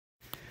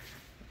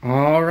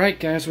All right,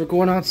 guys, we're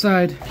going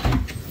outside.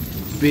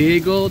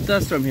 Big old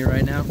dust storm here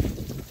right now.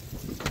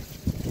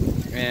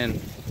 And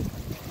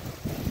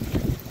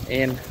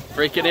in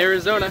freaking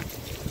Arizona.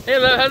 Hey,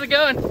 love, how's it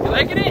going? You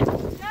liking it?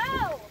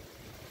 No.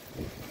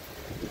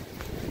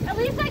 At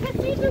least I can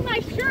see through my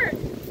shirt.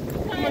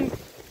 Because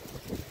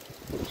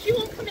she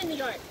won't come in the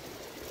yard.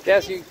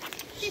 Yes, She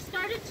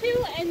started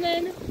to, and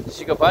then Did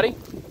she go potty?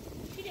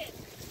 she did.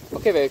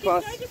 Okay, baby, come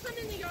on. She started to come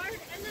in the yard,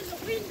 and then the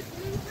wind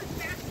blew her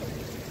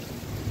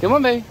backwards. Come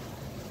on, baby.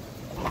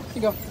 Here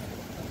you go.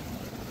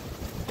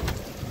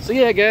 So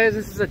yeah, guys,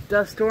 this is a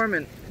dust storm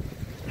in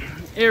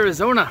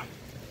Arizona.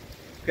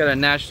 Got a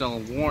national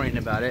warning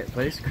about it,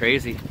 but it's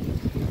crazy.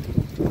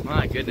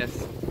 My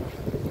goodness.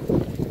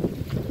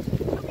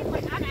 Okay,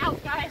 wait, I'm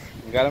out, guys.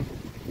 You got him?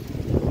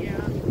 Yeah.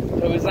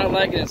 Toby's not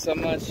liking it so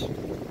much.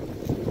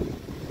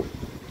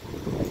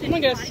 Come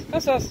on, guys.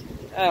 That's us.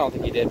 I don't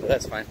think he did, but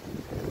that's fine.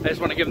 I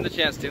just want to give him the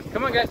chance to.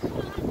 Come on, guys.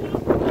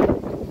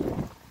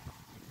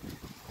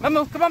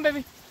 Mamu, come on,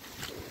 baby.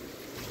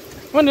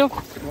 Come on, Neil.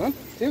 1,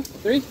 2,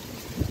 3,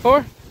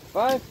 4,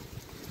 5.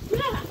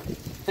 Yeah.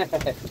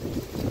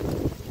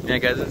 Yeah,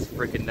 guys, this is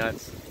freaking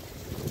nuts.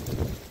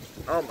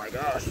 Oh my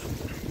gosh. It's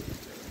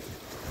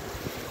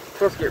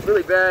supposed to get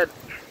really bad.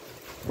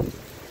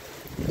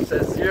 It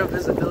says 0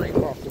 visibility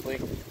possibly.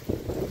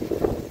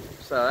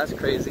 So that's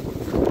crazy.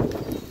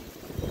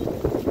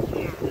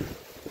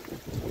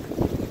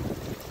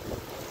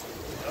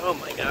 Oh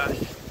my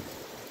gosh.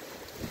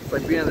 It's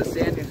like being on the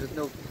sand dunes with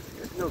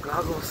no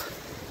goggles.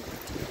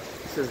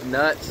 This is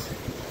nuts.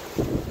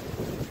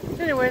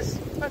 Anyways,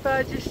 I thought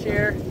I'd just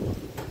share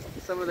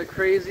some of the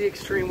crazy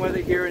extreme weather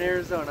here in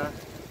Arizona.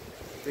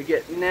 We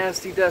get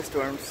nasty dust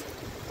storms.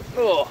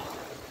 Oh,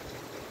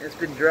 it's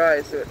been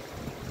dry, so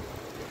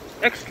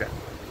it's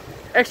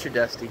extra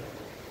dusty.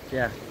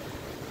 Yeah.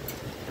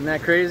 Isn't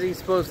that crazy?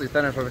 Supposedly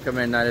thunderstorms are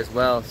coming at night as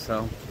well,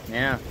 so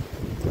yeah.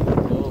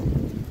 Cool.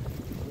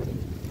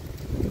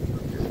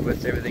 Just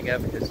whips everything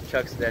up and just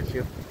chucks it at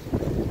you.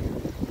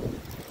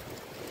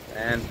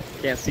 And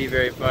can't see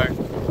very far.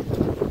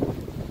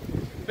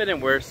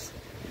 Been worse.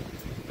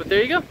 But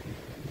there you go.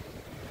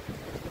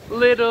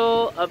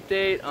 Little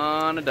update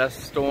on a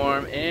dust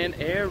storm in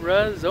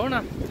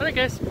Arizona. Alright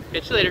guys,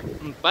 catch you later.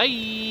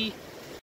 Bye.